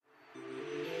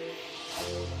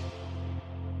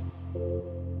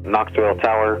Knoxville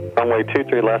Tower, runway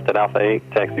 23 left at Alpha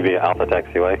 8, taxi via Alpha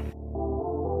Taxiway.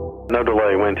 No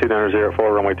delay, wind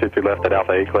 2904, runway 23 left at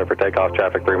Alpha 8, clear for takeoff,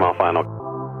 traffic 3 mile final.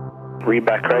 Read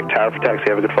back correct, tower for taxi,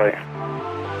 have a good flight.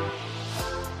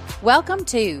 Welcome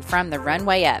to From the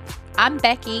Runway Up. I'm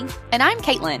Becky. And I'm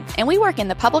Caitlin, and we work in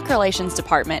the Public Relations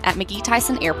Department at McGee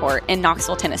Tyson Airport in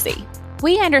Knoxville, Tennessee.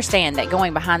 We understand that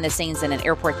going behind the scenes in an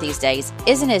airport these days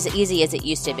isn't as easy as it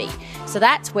used to be, so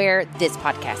that's where this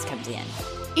podcast comes in.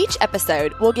 Each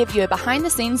episode will give you a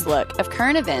behind-the-scenes look of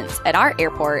current events at our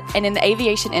airport and in the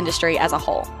aviation industry as a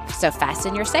whole. So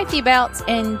fasten your safety belts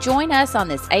and join us on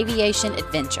this aviation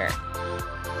adventure.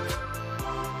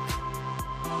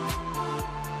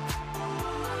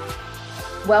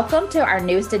 Welcome to our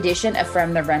newest edition of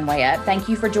From the Runway Up. Thank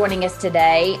you for joining us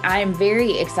today. I am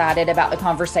very excited about the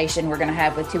conversation we're going to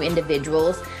have with two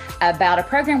individuals about a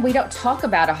program we don't talk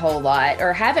about a whole lot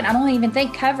or haven't, I don't even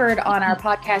think, covered on our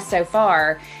podcast so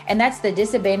far. And that's the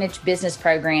Disadvantaged Business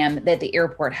Program that the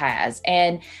airport has.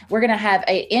 And we're going to have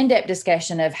an in-depth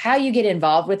discussion of how you get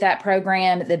involved with that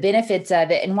program, the benefits of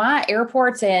it, and why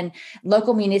airports and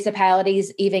local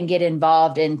municipalities even get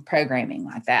involved in programming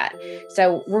like that.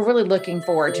 So we're really looking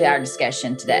forward to our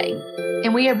discussion today.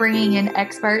 And we are bringing in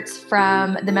experts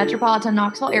from the Metropolitan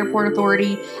Knoxville Airport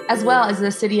Authority, as well as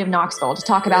the City of Knoxville, to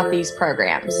talk about these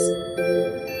programs.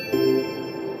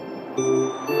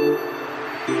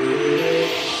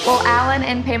 Well, Alan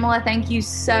and Pamela, thank you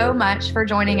so much for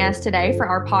joining us today for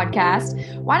our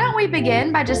podcast. Why don't we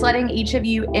begin by just letting each of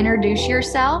you introduce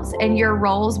yourselves and your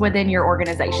roles within your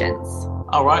organizations?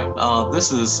 All right.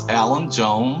 This is Alan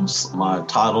Jones. My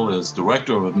title is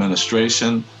Director of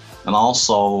Administration, and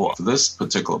also for this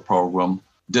particular program,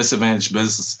 Disadvantaged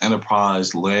Business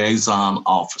Enterprise Liaison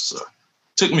Officer.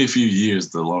 Took me a few years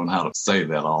to learn how to say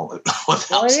that all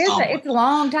without It's a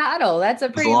long title. That's a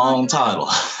pretty long title.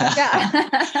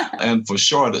 Yeah. And for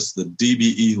short, it's the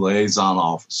DBE Liaison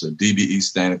Officer, DBE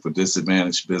standing for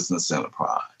Disadvantaged Business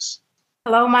Enterprise.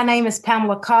 Hello, my name is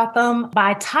Pamela Cotham.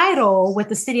 My title with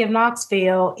the City of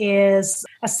Knoxville is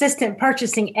Assistant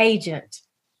Purchasing Agent,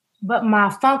 but my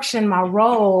function, my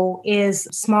role is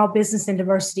Small Business and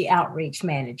Diversity Outreach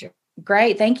Manager.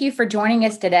 Great. Thank you for joining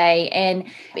us today. And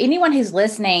anyone who's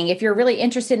listening, if you're really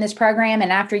interested in this program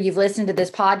and after you've listened to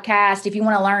this podcast, if you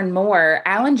want to learn more,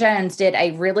 Alan Jones did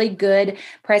a really good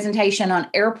presentation on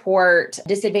airport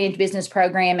disadvantaged business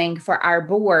programming for our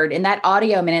board. And that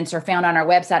audio minutes are found on our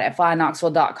website at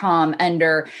flyknoxville.com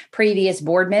under previous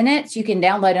board minutes. You can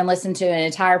download and listen to an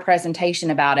entire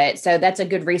presentation about it. So that's a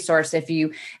good resource if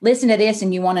you listen to this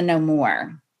and you want to know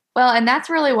more. Well, and that's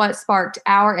really what sparked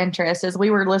our interest. As we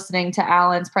were listening to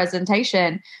Alan's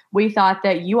presentation, we thought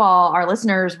that you all, our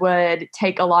listeners, would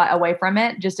take a lot away from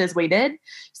it, just as we did.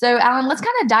 So, Alan, let's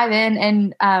kind of dive in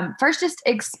and first just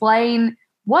explain,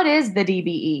 what is the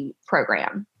DBE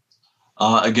program?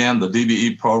 Again, the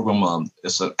DBE program,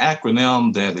 it's an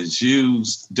acronym that is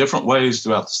used different ways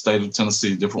throughout the state of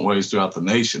Tennessee, different ways throughout the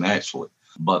nation, actually.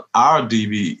 But our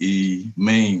DBE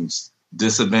means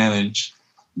Disadvantaged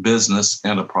Business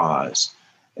Enterprise.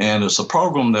 And it's a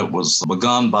program that was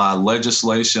begun by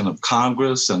legislation of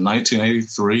Congress in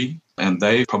 1983. And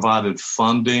they provided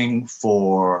funding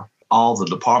for all the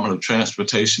Department of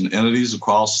Transportation entities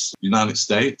across the United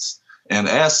States. And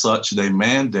as such, they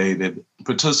mandated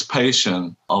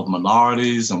participation of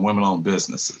minorities and women-owned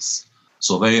businesses.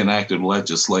 So they enacted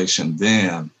legislation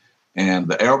then. And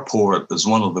the airport is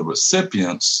one of the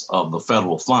recipients of the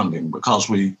federal funding. Because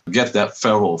we get that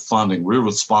federal funding, we're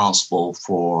responsible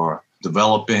for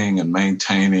developing and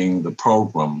maintaining the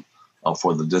program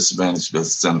for the Disadvantaged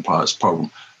Business Enterprise Program.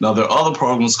 Now, there are other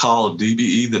programs called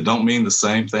DBE that don't mean the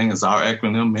same thing as our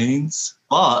acronym means,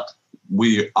 but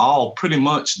we all pretty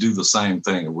much do the same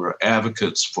thing. We're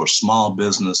advocates for small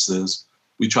businesses.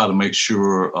 We try to make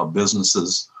sure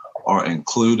businesses are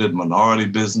included, minority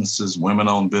businesses,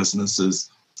 women-owned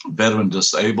businesses,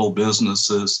 veteran-disabled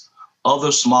businesses,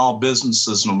 other small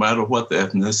businesses, no matter what the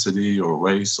ethnicity or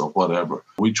race or whatever.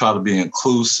 We try to be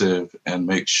inclusive and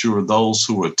make sure those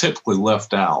who are typically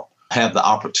left out have the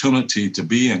opportunity to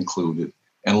be included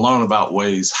and learn about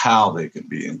ways how they can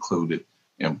be included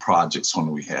in projects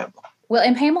when we have them. Well,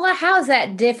 and Pamela, how is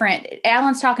that different?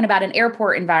 Alan's talking about an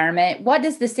airport environment. What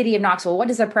does the City of Knoxville, what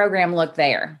does the program look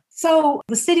there? So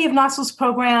the City of Knoxville's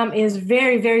program is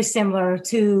very, very similar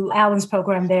to Alan's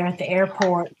program there at the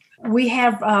airport. We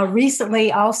have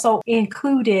recently also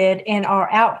included in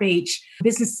our outreach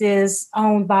businesses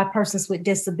owned by persons with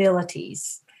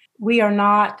disabilities. We are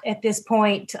not at this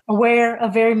point aware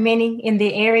of very many in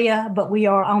the area, but we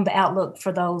are on the outlook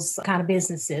for those kind of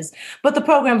businesses. But the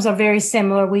programs are very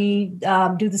similar. We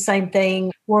do the same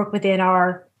thing, work within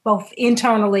our both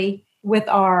internally with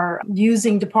our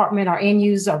using department, our end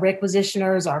users, our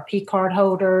requisitioners, our P card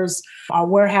holders, our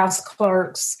warehouse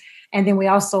clerks. And then we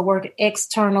also work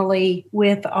externally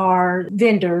with our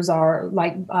vendors,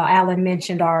 like Alan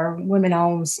mentioned, our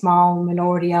women-owned, small,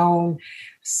 minority-owned,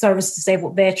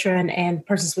 service-disabled veteran, and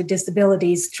persons with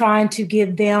disabilities, trying to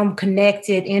give them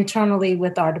connected internally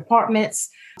with our departments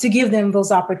to give them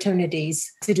those opportunities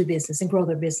to do business and grow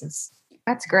their business.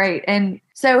 That's great. And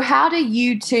so how do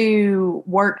you two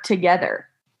work together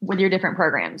with your different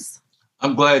programs?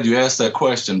 I'm glad you asked that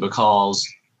question because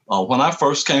when I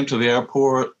first came to the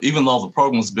airport, even though the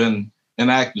program's been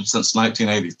enacted since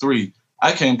 1983,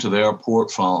 I came to the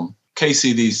airport from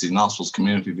KCDC, Knoxville's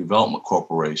Community Development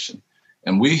Corporation.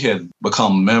 And we had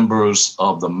become members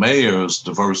of the mayor's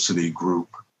diversity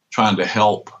group, trying to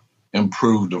help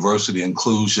improve diversity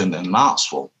inclusion in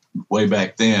Knoxville way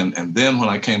back then. And then when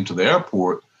I came to the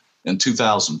airport in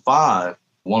 2005,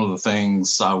 one of the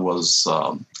things I was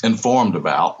informed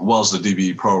about was the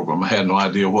DBE program. I had no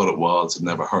idea what it was, had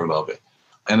never heard of it.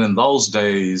 And in those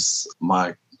days,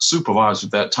 my supervisor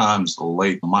at that time was the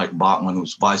late Mike Bachman, who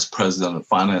was vice president of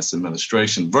finance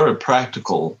administration, very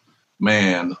practical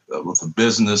man with a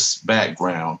business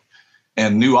background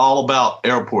and knew all about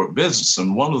airport business.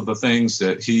 And one of the things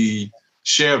that he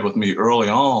shared with me early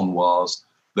on was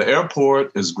the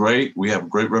airport is great. We have a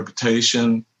great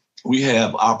reputation. We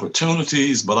have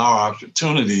opportunities, but our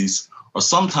opportunities are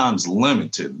sometimes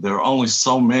limited. There are only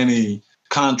so many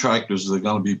contractors that are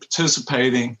going to be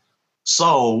participating.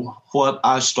 So what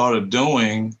I started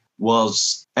doing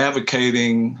was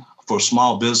advocating for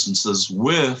small businesses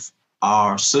with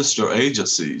our sister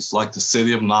agencies like the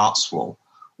City of Knoxville,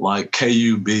 like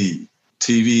KUB,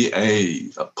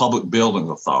 TVA, Public Building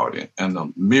Authority, and a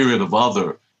myriad of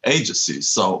other agencies.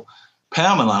 So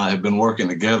Pam and I have been working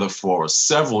together for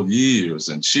several years,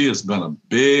 and she has been a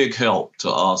big help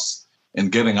to us in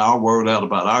getting our word out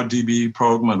about our DBE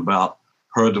program and about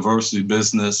her diversity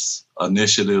business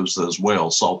initiatives as well.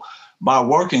 So by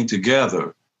working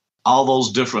together, all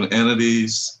those different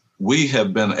entities, we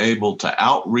have been able to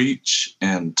outreach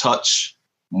and touch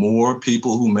more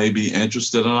people who may be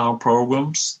interested in our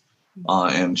programs.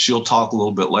 And she'll talk a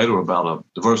little bit later about a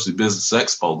Diversity Business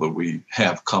Expo that we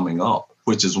have coming up,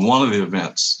 which is one of the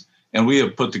events. And we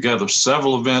have put together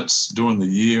several events during the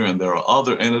year, and there are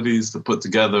other entities that put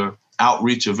together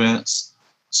outreach events.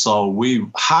 So we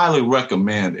highly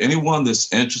recommend anyone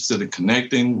that's interested in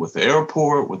connecting with the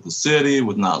airport, with the city,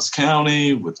 with Knox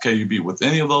County, with KUB, with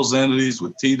any of those entities,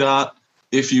 with TDOT,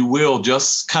 if you will,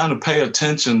 just kind of pay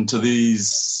attention to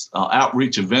these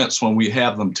outreach events when we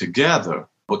have them together,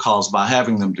 because by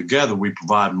having them together, we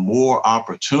provide more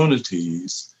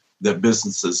opportunities that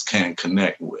businesses can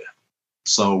connect with.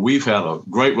 So we've had a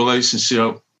great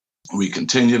relationship. We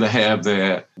continue to have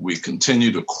that. We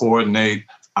continue to coordinate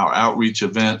our outreach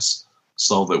events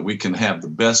so that we can have the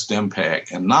best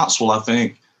impact. And Knoxville, I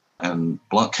think, and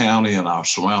Blount County and our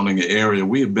surrounding area,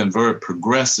 we have been very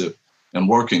progressive in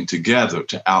working together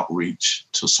to outreach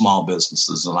to small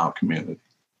businesses in our community.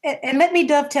 And let me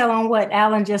dovetail on what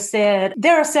Alan just said.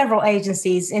 There are several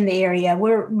agencies in the area.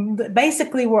 We're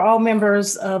all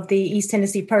members of the East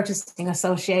Tennessee Purchasing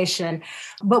Association.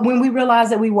 But when we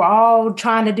realized that we were all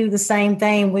trying to do the same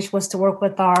thing, which was to work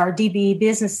with our DBE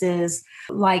businesses,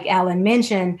 like Alan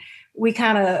mentioned, we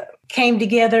kind of came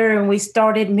together and we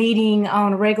started meeting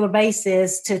on a regular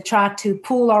basis to try to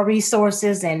pool our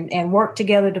resources and work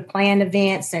together to plan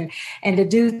events and to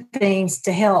do things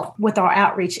to help with our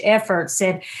outreach efforts.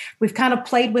 And we've kind of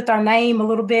played with our name a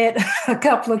little bit a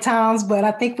couple of times, but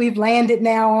I think we've landed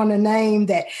now on a name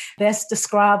that best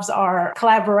describes our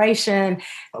collaboration,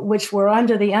 which we're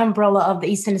under the umbrella of the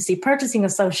East Tennessee Purchasing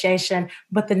Association,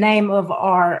 but the name of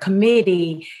our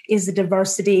committee is the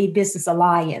Diversity Business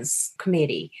Alliance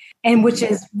Committee, and which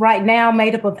is right now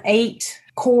made up of 8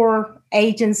 core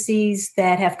agencies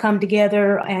that have come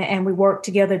together, and we work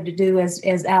together to do,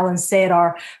 as Alan said,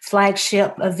 our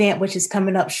flagship event, which is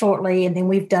coming up shortly. And then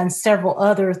we've done several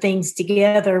other things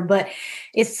together, but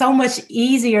it's so much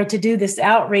easier to do this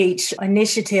outreach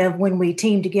initiative when we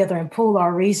team together and pool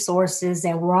our resources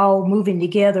and we're all moving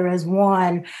together as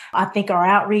one. I think our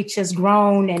outreach has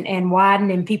grown and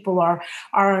widened, and people are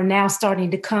now starting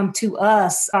to come to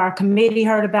us. Our committee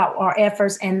heard about our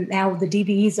efforts, and now the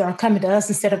DBEs are coming to us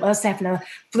instead of us having to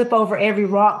flip over every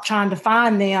rock trying to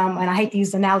find them. And I hate to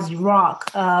use the analogy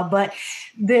rock, but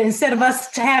instead of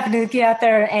us having to get out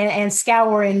there and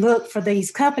scour and look for these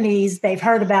companies, they've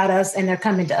heard about us and they're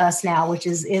coming to us now, which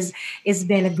is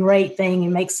been a great thing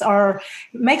and makes our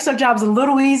jobs a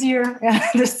little easier.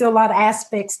 There's still a lot of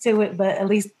aspects to it, but at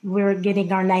least we're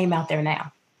getting our name out there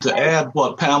now. To add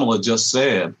what Pamela just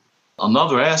said,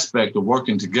 another aspect of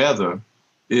working together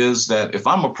is that if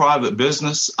I'm a private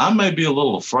business, I may be a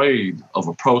little afraid of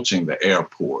approaching the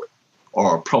airport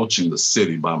or approaching the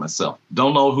city by myself.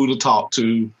 Don't know who to talk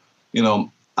to.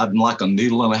 I'm like a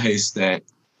needle in a haystack.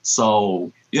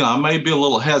 So, I may be a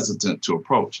little hesitant to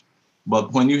approach.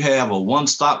 But when you have a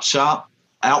one-stop shop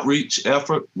outreach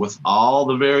effort with all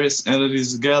the various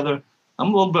entities together,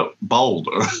 I'm a little bit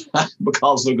bolder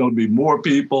because there are going to be more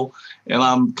people. And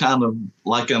I'm kind of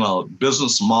like in a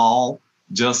business mall,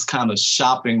 just kind of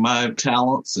shopping my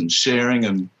talents and sharing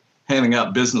and handing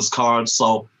out business cards.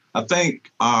 So I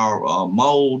think our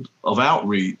mode of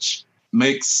outreach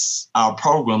makes our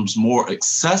programs more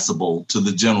accessible to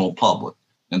the general public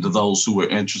and to those who are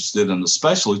interested, and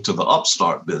especially to the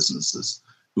upstart businesses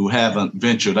who haven't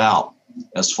ventured out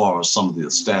as far as some of the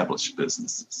established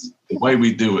businesses. The way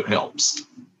we do it helps.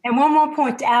 And one more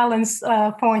point to Alan's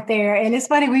point there. And it's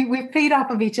funny, we feed off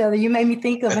of each other. You made me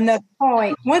think of another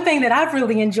point. One thing that I've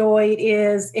really enjoyed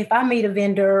is if I meet a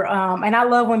vendor, and I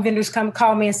love when vendors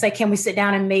call me and say, can we sit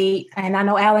down and meet? And I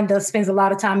know Alan spends a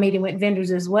lot of time meeting with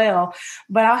vendors as well.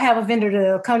 But I'll have a vendor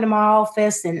to come to my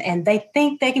office and they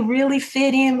think they can really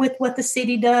fit in with what the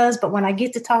city does. But when I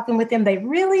get to talking with them, they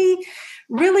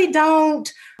really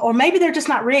don't, or maybe they're just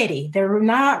not ready. They're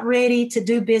not ready to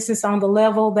do business on the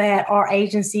level that our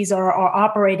agencies are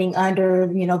operating under.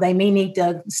 They may need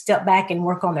to step back and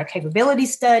work on their capability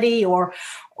study, or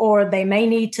they may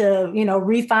need to,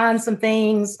 refine some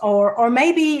things, or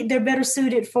maybe they're better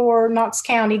suited for Knox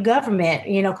County government,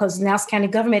 because Knox County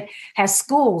government has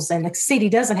schools and the city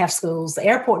doesn't have schools. The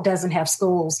airport doesn't have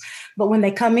schools. But when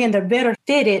they come in, they're better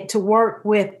fitted to work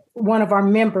with one of our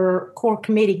member core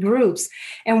committee groups.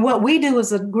 And what we do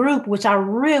as a group, which I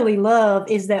really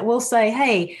love, is that we'll say,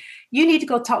 hey, you need to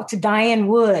go talk to Diane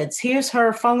Woods. Here's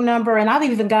her phone number. And I've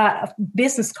even got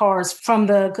business cards from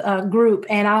the group.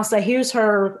 And I'll say, here's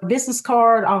her business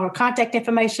card, all her contact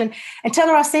information, and tell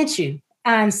her I sent you.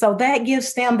 And so that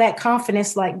gives them that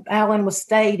confidence, like Alan was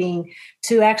stating,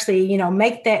 to actually,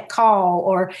 make that call.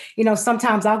 Or,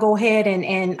 sometimes I'll go ahead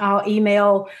and I'll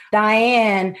email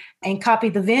Diane and copy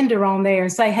the vendor on there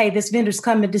and say, hey, this vendor's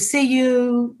coming to see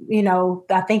you.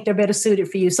 I think they're better suited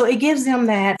for you. So it gives them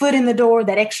that foot in the door,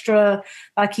 that extra,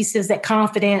 like he says, that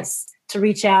confidence to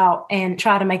reach out and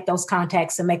try to make those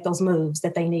contacts and make those moves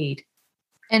that they need.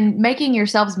 And making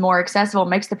yourselves more accessible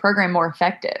makes the program more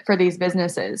effective for these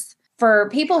businesses. For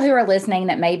people who are listening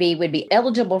that maybe would be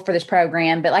eligible for this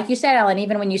program, but like you said, Alan,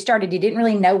 even when you started, you didn't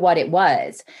really know what it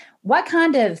was. What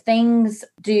kind of things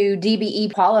do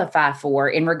DBE qualify for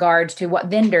in regards to what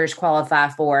vendors qualify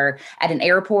for at an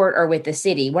airport or with the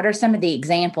city? What are some of the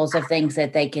examples of things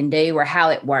that they can do or how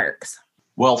it works?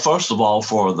 Well, first of all,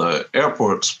 for the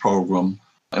airports program,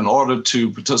 in order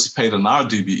to participate in our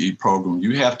DBE program,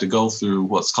 you have to go through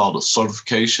what's called a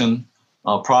certification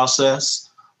process.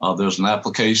 There's an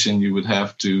application you would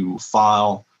have to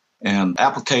file, and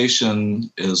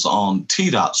application is on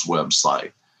TDOT's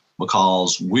website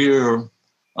because the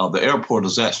airport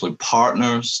is actually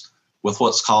partners with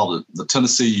what's called the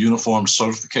Tennessee Uniform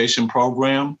Certification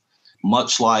Program,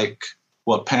 much like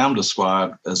what Pam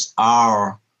described as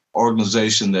our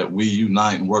organization that we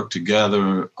unite and work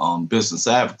together on business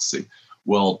advocacy.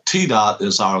 Well, TDOT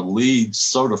is our lead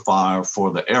certifier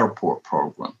for the airport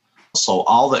program. So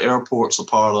all the airports are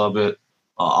part of it.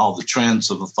 All the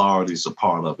transit authorities are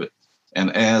part of it.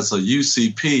 And as a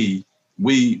UCP,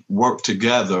 we work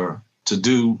together to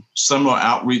do similar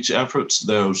outreach efforts.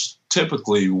 There's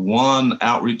typically one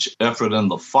outreach effort in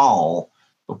the fall,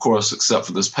 of course, except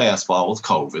for this past fall with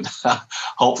COVID.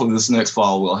 Hopefully this next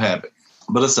fall we'll have it.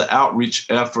 But it's an outreach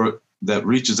effort that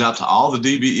reaches out to all the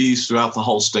DBEs throughout the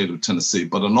whole state of Tennessee.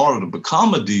 But in order to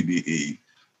become a DBE,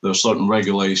 there are certain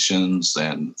regulations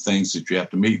and things that you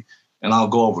have to meet. And I'll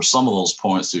go over some of those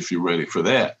points if you're ready for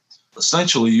that.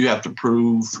 Essentially, you have to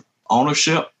prove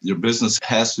ownership. Your business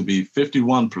has to be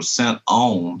 51%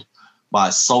 owned by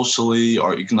a socially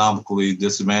or economically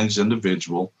disadvantaged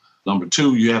individual. Number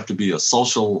two, you have to be a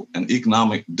social and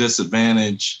economic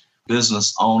disadvantaged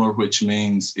business owner, which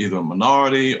means either a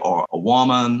minority or a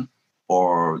woman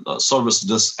or service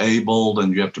disabled,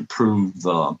 and you have to prove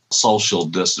the social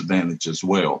disadvantage as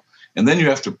well. And then you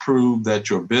have to prove that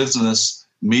your business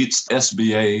meets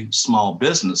SBA small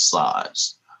business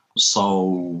size.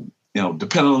 So,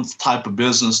 depending on the type of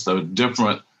business, there are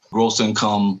different gross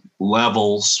income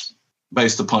levels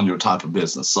based upon your type of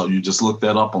business. So you just look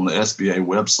that up on the SBA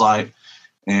website,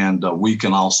 and we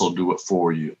can also do it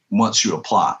for you once you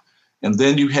apply. And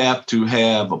then you have to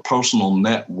have a personal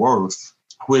net worth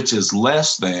which is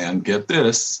less than, get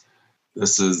this,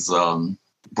 this is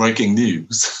breaking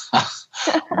news,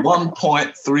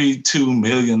 $1.32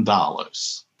 million.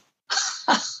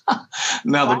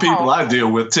 Now, the people I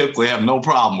deal with typically have no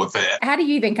problem with that. How do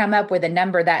you even come up with a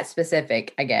number that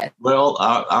specific, I guess? Well,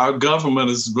 our government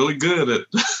is really good at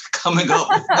coming up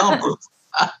with numbers.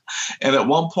 And at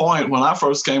one point, when I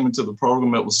first came into the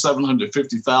program, it was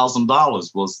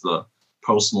 $750,000 was the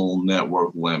personal net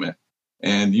worth limit.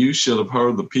 And you should have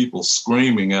heard the people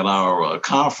screaming at our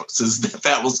conferences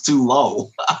that was too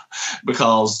low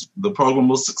because the program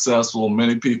was successful.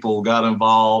 Many people got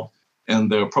involved in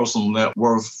their personal net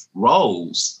worth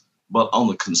roles. But on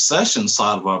the concession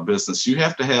side of our business, you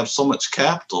have to have so much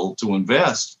capital to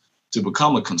invest to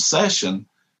become a concession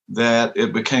that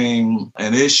it became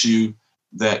an issue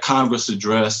that Congress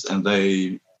addressed, and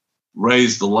they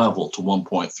raised the level to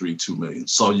 1.32 million.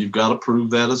 So you've got to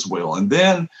prove that as well. And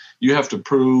then you have to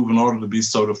prove, in order to be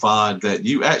certified, that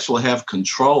you actually have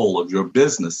control of your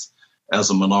business as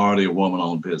a minority or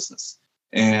woman-owned business.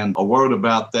 And a word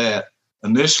about that,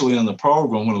 initially in the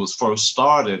program, when it was first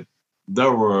started,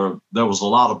 there was a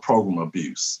lot of program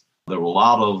abuse. There were a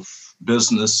lot of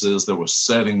businesses that were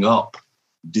setting up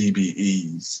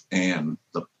DBEs, and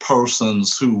the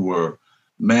persons who were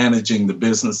managing the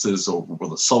businesses or were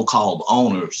the so-called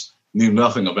owners knew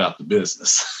nothing about the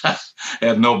business,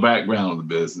 had no background in the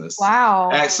business.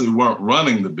 Wow. Actually weren't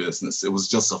running the business. It was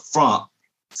just a front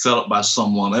set up by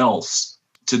someone else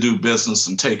to do business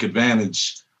and take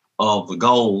advantage of the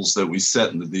goals that we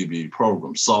set in the DBE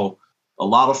program. So a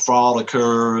lot of fraud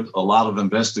occurred, a lot of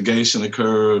investigation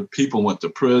occurred, people went to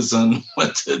prison,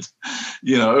 it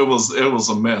was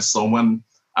a mess. So when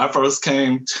I first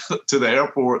came to the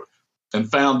airport and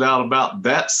found out about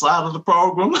that side of the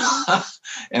program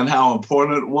and how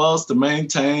important it was to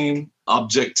maintain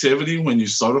objectivity when you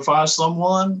certify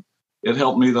someone, it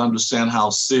helped me to understand how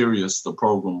serious the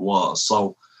program was.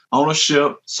 So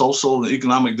ownership, social and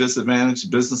economic disadvantage,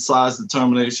 business size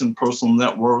determination, personal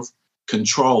net worth,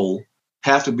 control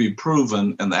have to be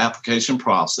proven in the application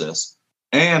process.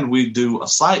 And we do a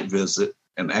site visit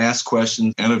and ask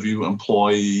questions, interview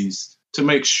employees to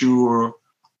make sure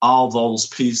all those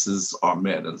pieces are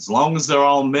met. And as long as they're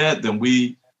all met, then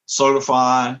we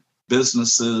certify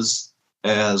businesses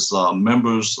as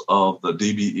members of the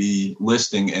DBE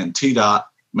listing, and TDOT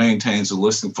maintains a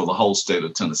listing for the whole state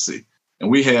of Tennessee. And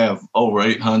we have over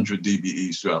 800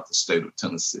 DBEs throughout the state of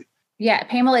Tennessee. Yeah,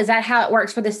 Pamela, is that how it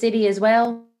works for the city as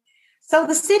well? So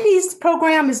the city's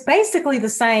program is basically the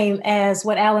same as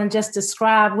what Alan just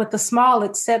described, with the small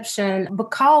exception,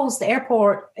 because the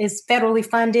airport is federally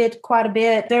funded quite a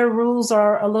bit. Their rules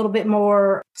are a little bit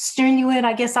more stringent,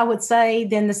 I guess I would say,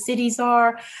 than the cities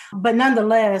are. But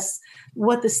nonetheless,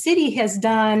 what the city has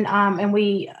done, and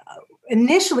we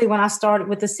initially, when I started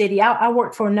with the city, I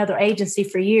worked for another agency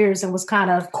for years and was kind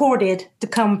of courted to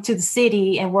come to the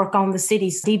city and work on the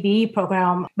city's DBE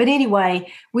program. But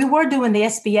anyway, we were doing the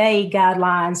SBA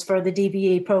guidelines for the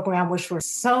DBE program, which were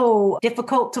so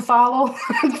difficult to follow,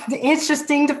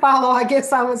 interesting to follow, I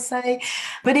guess I would say.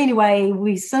 But anyway,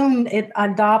 we soon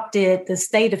adopted the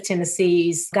state of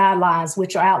Tennessee's guidelines,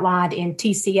 which are outlined in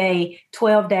TCA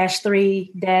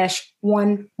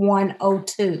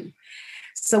 12-3-1102.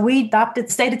 So we adopted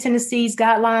the state of Tennessee's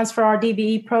guidelines for our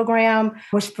DBE program,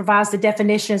 which provides the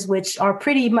definitions, which are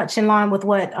pretty much in line with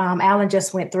what Alan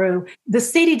just went through. The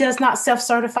city does not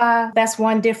self-certify. That's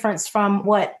one difference from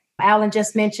what Alan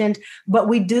just mentioned, but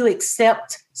we do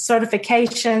accept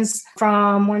certifications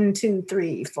from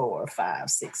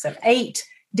 8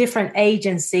 different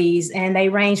agencies, and they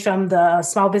range from the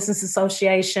Small Business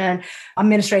Association,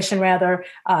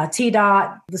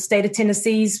 TDOT, the State of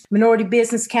Tennessee's Minority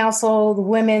Business Council, the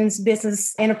Women's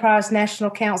Business Enterprise National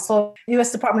Council,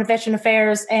 U.S. Department of Veteran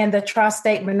Affairs, and the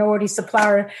Tri-State Minority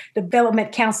Supplier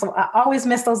Development Council. I always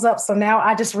mess those up, so now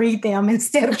I just read them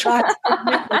instead of trying to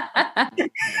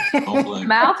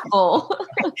mouthful.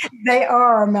 They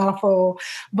are a mouthful,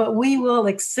 but we will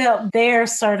accept their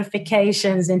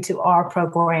certifications into our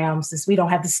program. Since we don't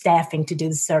have the staffing to do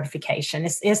the certification.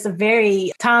 It's a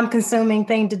very time-consuming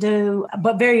thing to do,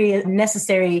 but very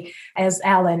necessary, as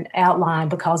Alan outlined,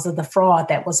 because of the fraud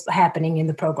that was happening in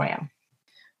the program.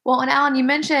 Well, and Alan, you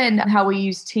mentioned how we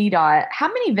use TDOT. How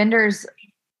many vendors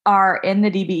are in the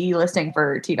DBE listing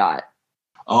for TDOT?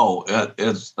 Oh,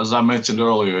 as I mentioned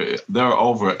earlier, there are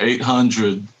over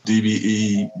 800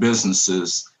 DBE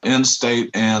businesses in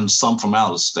state and some from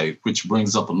out of state, which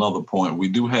brings up another point. We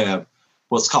do have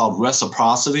what's called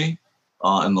reciprocity.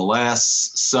 In the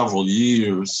last several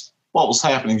years, what was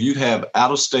happening, you'd have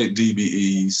out-of-state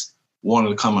DBEs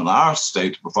wanting to come in our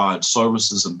state to provide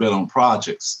services and bid on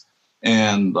projects.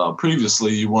 And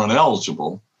previously, you weren't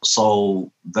eligible.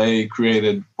 So they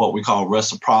created what we call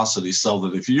reciprocity, so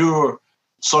that if you're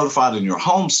certified in your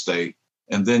home state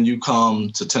and then you come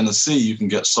to Tennessee, you can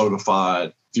get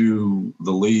certified through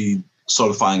the lead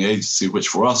certifying agency, which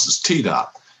for us is TDOT.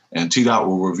 And TDOT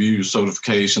will review your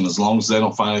certification. As long as they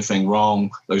don't find anything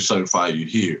wrong, they certify you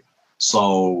here.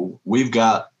 So we've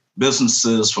got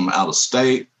businesses from out of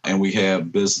state and we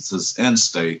have businesses in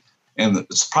state. And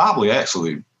it's probably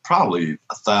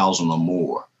 1,000 or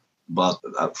more. But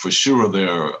for sure, there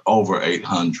are over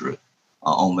 800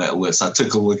 on that list. I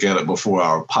took a look at it before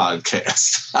our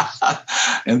podcast,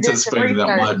 anticipating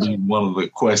that might be one of the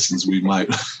questions we might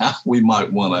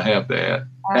want to have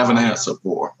an answer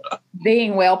for.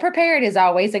 Being well prepared is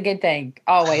always a good thing.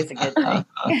 Always a good thing.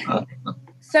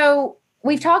 So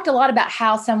we've talked a lot about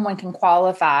how someone can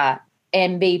qualify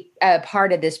and be a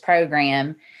part of this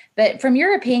program. But from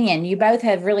your opinion, you both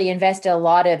have really invested a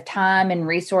lot of time and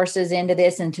resources into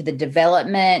this, into the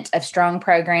development of strong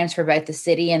programs for both the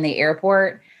city and the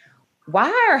airport.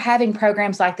 Why are having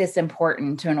programs like this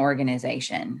important to an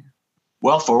organization?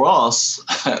 Well, for us,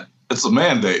 it's a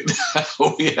mandate.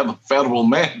 We have a federal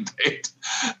mandate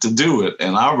to do it.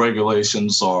 And our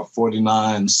regulations are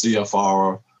 49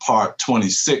 CFR Part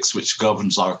 26, which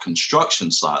governs our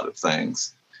construction side of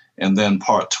things, and then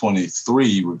Part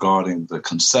 23 regarding the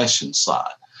concession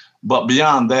side. But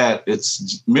beyond that,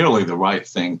 it's merely the right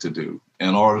thing to do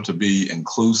in order to be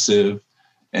inclusive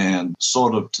and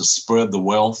sort of to spread the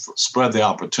wealth, spread the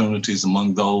opportunities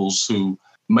among those who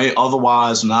may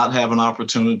otherwise not have an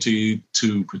opportunity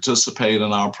to participate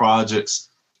in our projects.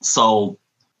 So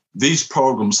these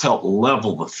programs help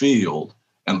level the field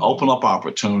and open up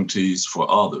opportunities for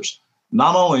others.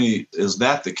 Not only is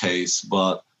that the case,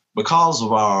 but because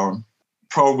of our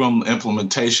program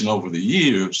implementation over the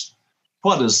years,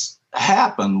 what has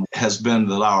happened has been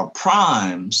that our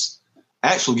primes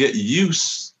actually get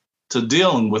used to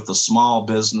dealing with the small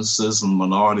businesses and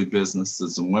minority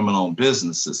businesses and women-owned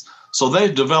businesses. So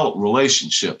they've developed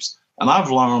relationships. And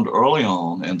I've learned early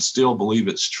on, and still believe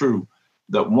it's true,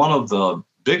 that one of the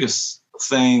biggest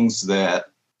things that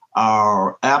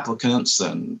our applicants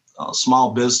and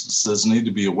small businesses need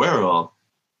to be aware of,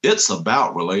 it's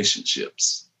about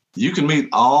relationships. You can meet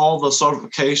all the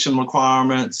certification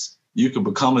requirements. You can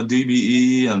become a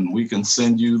DBE and we can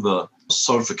send you the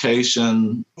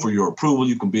certification for your approval.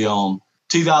 You can be on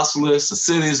TDOT's list, the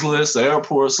city's list, the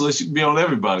airport's list. You can be on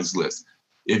everybody's list.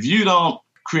 If you don't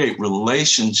create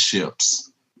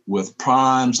relationships with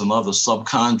primes and other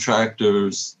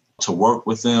subcontractors to work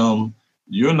with them,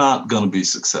 you're not going to be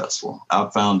successful. I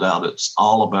found out it's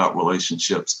all about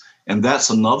relationships. And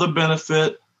that's another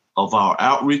benefit of our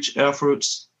outreach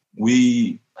efforts.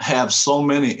 We have so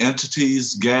many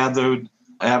entities gathered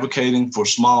advocating for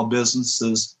small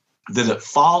businesses that it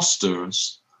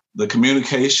fosters the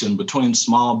communication between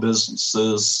small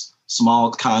businesses,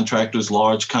 small contractors,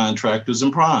 large contractors,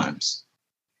 and primes.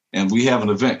 And we have an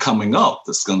event coming up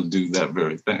that's going to do that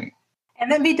very thing. And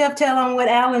let me dovetail on what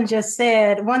Alan just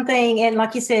said. One thing, and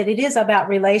like you said, it is about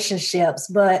relationships,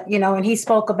 but, and he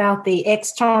spoke about the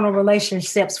external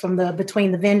relationships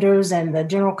between the vendors and the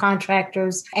general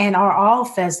contractors and our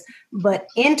office. But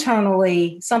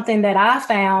internally, something that I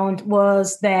found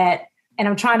was that, and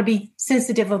I'm trying to be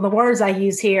sensitive of the words I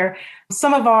use here,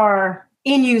 some of our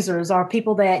end users are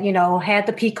people that, had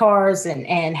the PCARs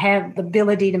and have the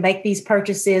ability to make these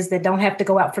purchases that don't have to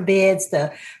go out for bids,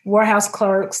 the warehouse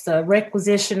clerks, the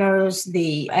requisitioners,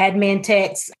 the admin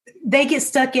techs. They get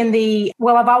stuck in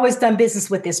I've always done business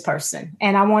with this person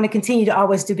and I want to continue to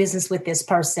always do business with this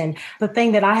person. The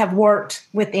thing that I have worked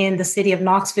within the city of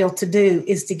Knoxville to do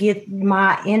is to get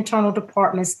my internal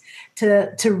departments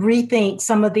to rethink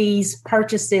some of these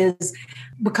purchases,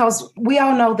 because we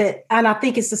all know that, and I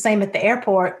think it's the same at the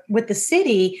airport with the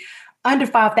city, under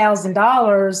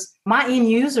 $5,000, my end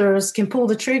users can pull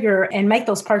the trigger and make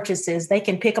those purchases. They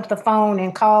can pick up the phone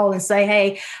and call and say,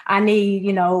 hey, I need,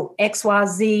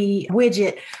 XYZ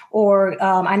widget, or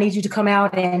I need you to come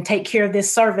out and take care of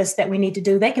this service that we need to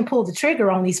do. They can pull the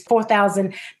trigger on these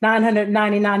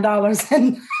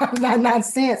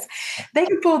 $4,999.99. They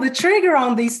can pull the trigger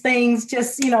on these things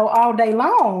just, all day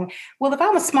long. Well, if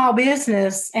I'm a small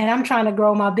business and I'm trying to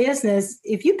grow my business,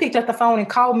 if you picked up the phone and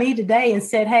called me today and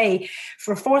said, hey,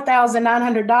 for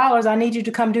 $4,900, I need you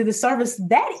to come do the service,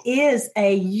 that is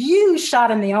a huge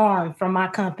shot in the arm from my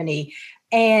company.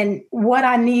 And what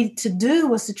I needed to do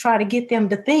was to try to get them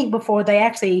to think before they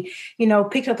actually,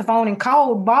 picked up the phone and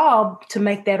called Bob to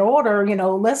make that order.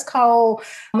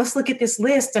 Let's look at this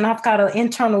list. And I've got an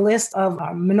internal list of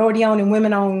minority-owned and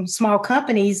women-owned small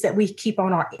companies that we keep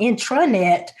on our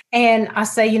intranet. And I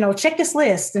say, check this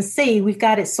list and see. We've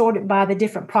got it sorted by the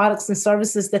different products and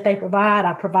services that they provide.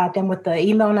 I provide them with the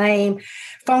email name,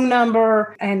 phone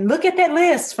number, and look at that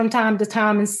list from time to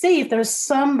time and see if there's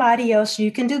somebody else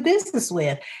you can do business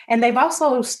with. And they've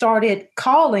also started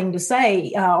calling to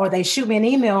say, or they shoot me an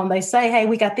email and they say, hey,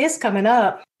 we got this coming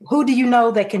up. Who do you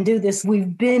know that can do this?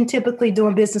 We've been typically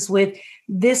doing business with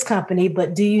this company,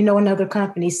 but do you know another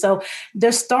company? So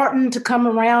they're starting to come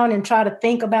around and try to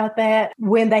think about that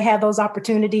when they have those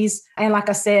opportunities. And like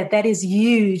I said, that is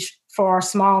huge for our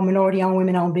small minority-owned,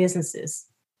 women-owned businesses.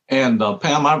 And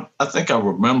Pam, I think I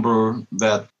remember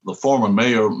that the former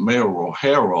Mayor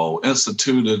O'Hara,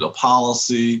 instituted a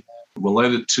policy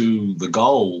related to the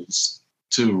goals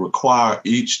to require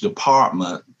each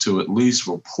department to at least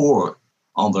report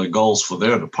on their goals for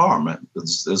their department.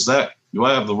 Is that, do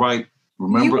I have the right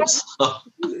remembrance?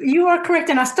 You are correct.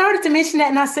 And I started to mention that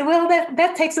and I said, well,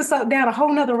 that takes us down a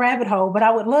whole nother rabbit hole, but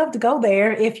I would love to go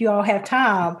there if you all have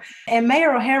time. And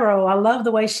Mayor O'Hara, I love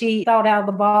the way she thought out of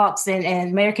the box,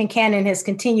 and Mayor Kincannon has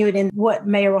continued in what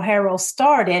Mayor O'Hara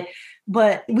started.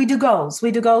 But we do goals.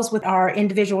 We do goals with our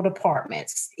individual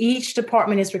departments. Each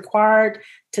department is required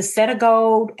to set a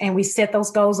goal, and we set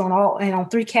those goals on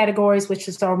 3 categories, which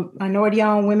is our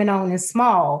minority-owned, women-owned, and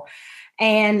small.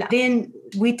 And then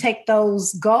we take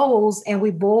those goals and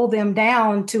we boil them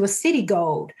down to a city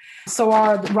goal. So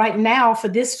right now, for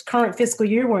this current fiscal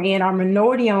year we're in, our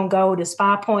minority-owned goal is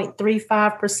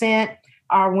 5.35%.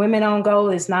 Our women-owned goal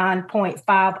is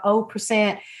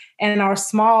 9.50%. And our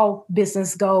small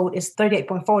business goal is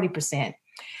 38.40%.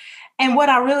 And what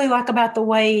I really like about the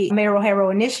way Mayor O'Hara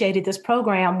initiated this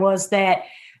program was that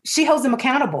she holds them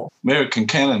accountable. Mayor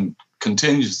Kincannon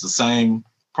continues the same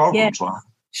programs, right?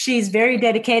 She's very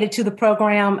dedicated to the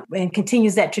program and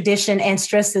continues that tradition and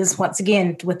stresses, once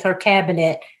again, with her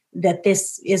cabinet, that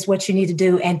this is what you need to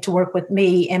do and to work with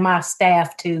me and my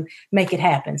staff to make it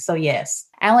happen. So, yes.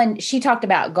 Alan, she talked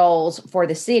about goals for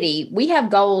the city. We have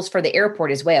goals for the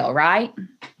airport as well, right?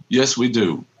 Yes, we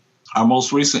do. Our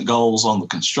most recent goals on the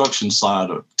construction side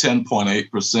are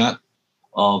 10.8%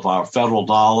 of our federal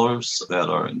dollars that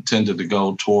are intended to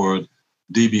go toward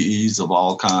DBEs of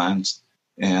all kinds.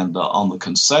 And on the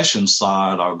concession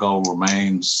side, our goal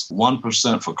remains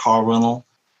 1% for car rental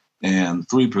and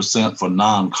 3% for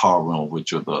non-car rental,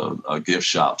 which are the gift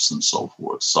shops and so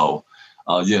forth. So,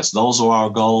 yes, those are our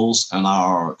goals. And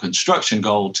our construction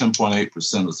goal,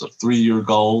 10.8%, is a 3-year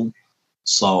goal.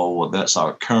 So that's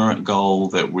our current goal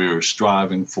that we're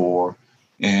striving for.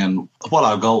 And what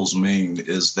our goals mean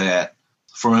is that,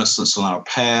 for instance, in our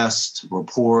past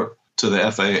report to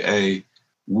the FAA,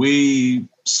 we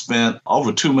spent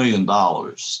over $2 million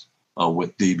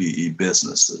with DBE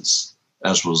businesses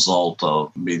as a result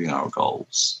of meeting our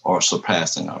goals or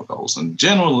surpassing our goals. And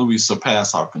generally, we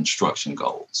surpass our construction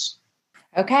goals.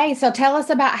 Okay, so tell us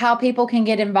about how people can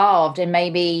get involved. And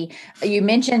maybe you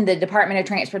mentioned the Department of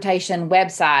Transportation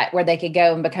website where they could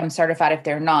go and become certified if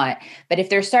they're not. But if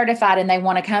they're certified and they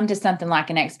want to come to something like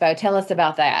an expo, tell us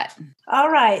about that. All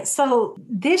right. So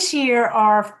this year,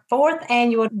 our 4th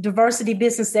annual Diversity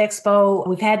Business Expo,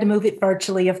 we've had to move it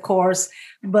virtually, of course,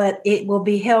 but it will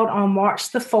be held on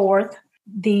March the 4th.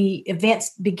 The event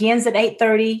begins at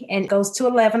 8:30 and goes to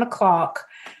 11 o'clock.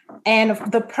 And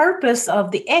the purpose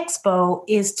of the expo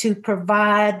is to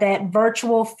provide that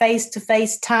virtual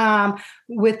face-to-face time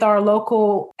with our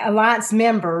local alliance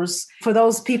members for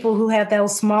those people who have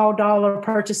those small dollar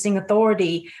purchasing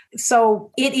authority.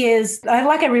 So it is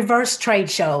like a reverse trade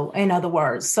show, in other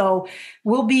words. So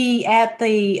we'll be at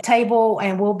the table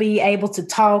and we'll be able to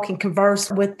talk and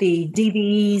converse with the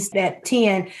DBEs that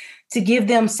attend to give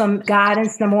them some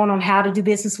guidance, number one, on how to do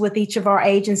business with each of our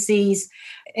agencies.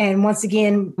 And once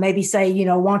again, maybe say,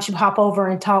 why don't you hop over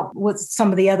and talk with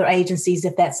some of the other agencies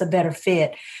if that's a better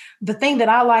fit. The thing that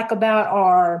I like about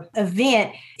our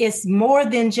event is more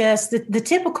than just the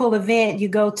typical event you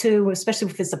go to, especially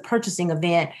if it's a purchasing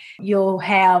event. You'll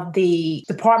have the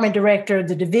department director,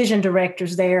 the division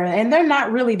directors there, and they're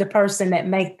not really the person that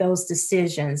make those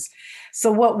decisions. So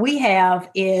what we have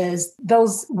is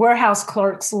those warehouse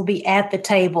clerks will be at the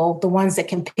table, the ones that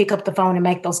can pick up the phone and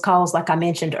make those calls, like I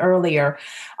mentioned earlier.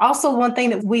 Also, one thing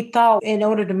that we thought in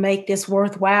order to make this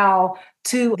worthwhile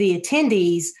to the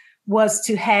attendees was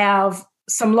to have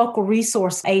some local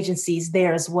resource agencies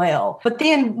there as well. But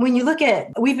then when you look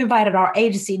at, we've invited our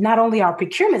agency, not only our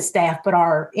procurement staff, but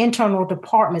our internal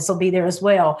departments will be there as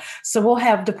well. So we'll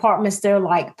have departments there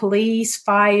like police,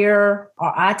 fire,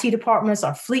 our IT departments,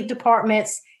 our fleet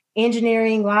departments,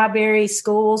 engineering, library,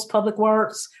 schools, public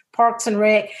works, parks and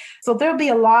rec. So there'll be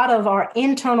a lot of our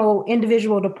internal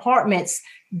individual departments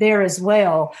there as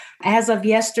well. As of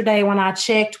yesterday, when I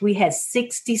checked, we had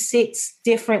 66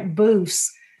 different booths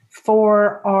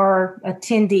for our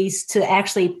attendees to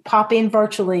actually pop in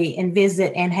virtually and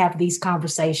visit and have these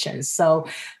conversations. So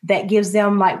that gives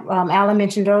them, like Alan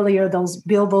mentioned earlier,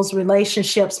 build those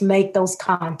relationships, make those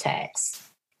contacts.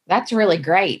 That's really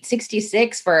great.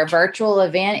 66 for a virtual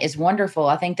event is wonderful.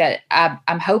 I think that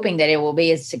I'm hoping that it will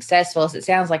be as successful as it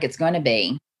sounds like it's going to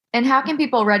be. And how can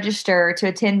people register to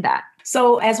attend that?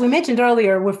 So as we mentioned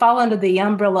earlier, we fall under the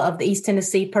umbrella of the East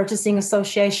Tennessee Purchasing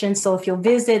Association. So if you'll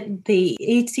visit the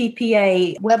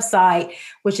ETPA website,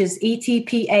 which is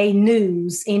etpanews.org,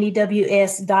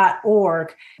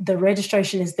 the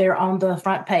registration is there on the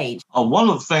front page. One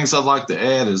of the things I'd like to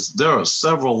add is there are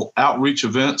several outreach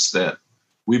events that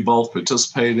we both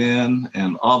participate in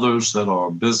and others that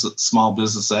are small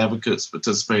business advocates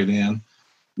participate in.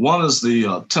 One is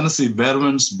the Tennessee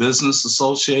Veterans Business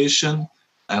Association,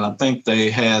 and I think they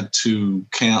had to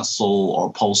cancel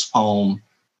or postpone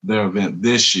their event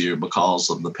this year because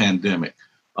of the pandemic.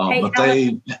 But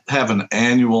they have an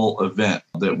annual event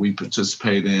that we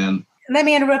participate in. Let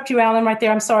me interrupt you, Alan, right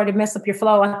there. I'm sorry to mess up your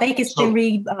flow. I think it's been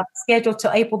rescheduled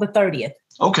to April the 30th.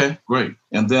 Okay, great.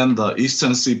 And then the East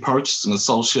Tennessee Purchasing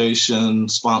Association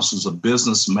sponsors a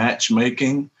business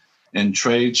matchmaking and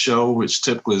trade show, which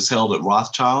typically is held at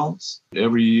Rothschild's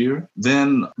every year.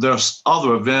 Then there's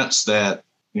other events that,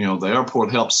 the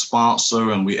airport helps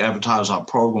sponsor and we advertise our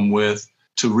program with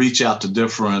to reach out to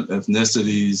different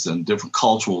ethnicities and different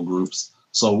cultural groups.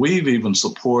 So we've even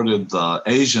supported the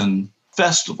Asian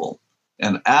Festival.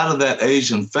 And out of that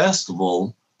Asian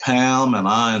Festival, Pam and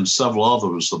I and several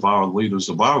others of our leaders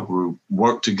of our group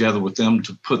worked together with them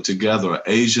to put together an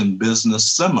Asian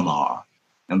business seminar.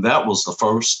 And that was the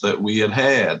first that we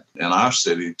had in our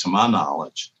city, to my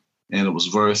knowledge, and it was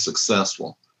very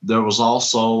successful. There was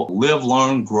also Live,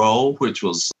 Learn, Grow, which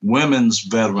was Women's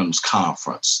Veterans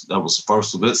Conference. That was the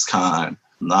first of its kind,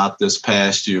 not this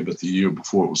past year, but the year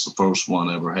before. It was the first one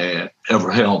ever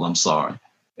held.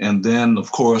 And then,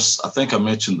 of course, I think I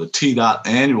mentioned the TDOT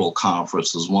Annual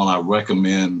Conference is one I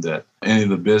recommend that any of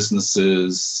the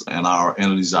businesses and our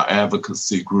entities, our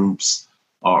advocacy groups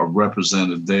are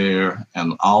represented there.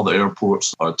 And all the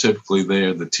airports are typically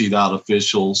there. The TDOT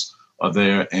officials are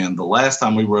there. And the last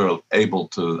time we were able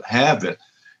to have it,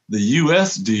 the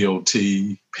U.S. DOT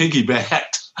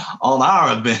piggybacked on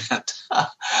our event.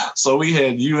 So we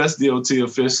had U.S. DOT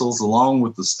officials along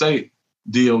with the state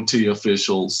DOT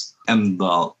officials. And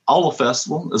the Ola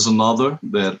Festival is another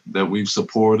that we've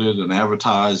supported and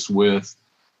advertised with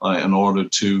in order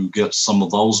to get some of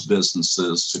those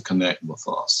businesses to connect with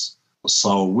us.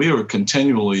 So we are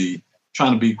continually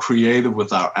trying to be creative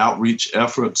with our outreach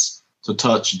efforts to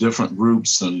touch different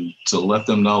groups and to let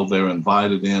them know they're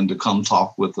invited in to come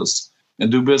talk with us and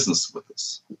do business with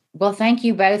us. Well, thank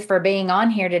you both for being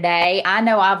on here today. I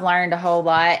know I've learned a whole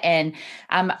lot, and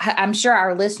I'm sure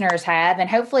our listeners have, and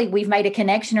hopefully we've made a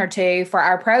connection or two for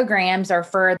our programs or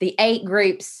for the 8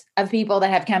 groups of people that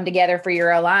have come together for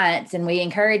your alliance. And we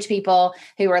encourage people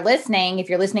who are listening, if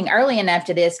you're listening early enough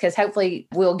to this, because hopefully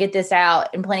we'll get this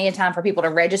out in plenty of time for people to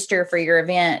register for your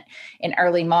event in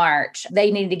early March.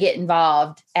 They need to get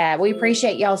involved. We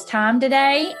appreciate y'all's time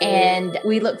today, and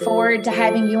we look forward to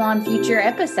having you on future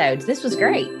episodes. This was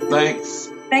great. Thanks.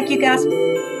 Thank you, guys.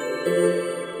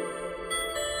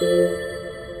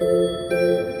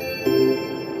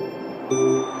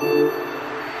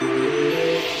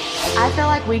 I feel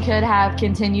like we could have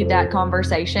continued that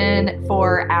conversation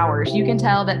for hours. You can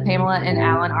tell that Pamela and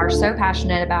Alan are so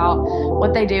passionate about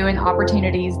what they do and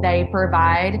opportunities they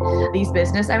provide these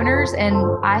business owners. And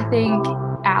I think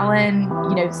Alan,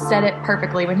 said it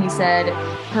perfectly when he said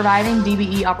providing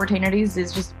DBE opportunities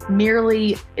is just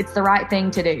it's the right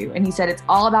thing to do. And he said it's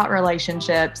all about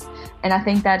relationships. And I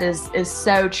think that is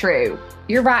so true.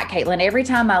 You're right, Caitlin. Every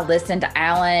time I listen to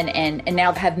Alan and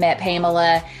now have met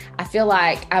Pamela, I feel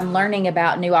like I'm learning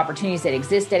about new opportunities that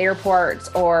exist at airports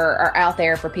or are out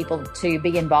there for people to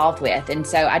be involved with. And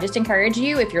so I just encourage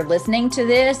you, if you're listening to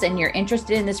this and you're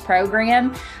interested in this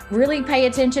program, really pay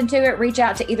attention to it. Reach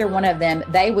out to either one of them.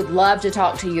 They would love to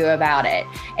talk to you about it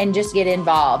and just get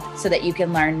involved so that you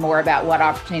can learn more about what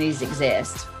opportunities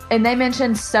exist. And they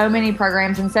mentioned so many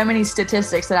programs and so many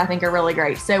statistics that I think are really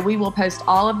great. So we will post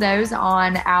all of those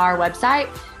on our website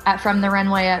at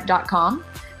fromtherunwayup.com.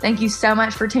 Thank you so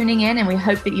much for tuning in, and we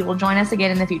hope that you will join us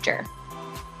again in the future.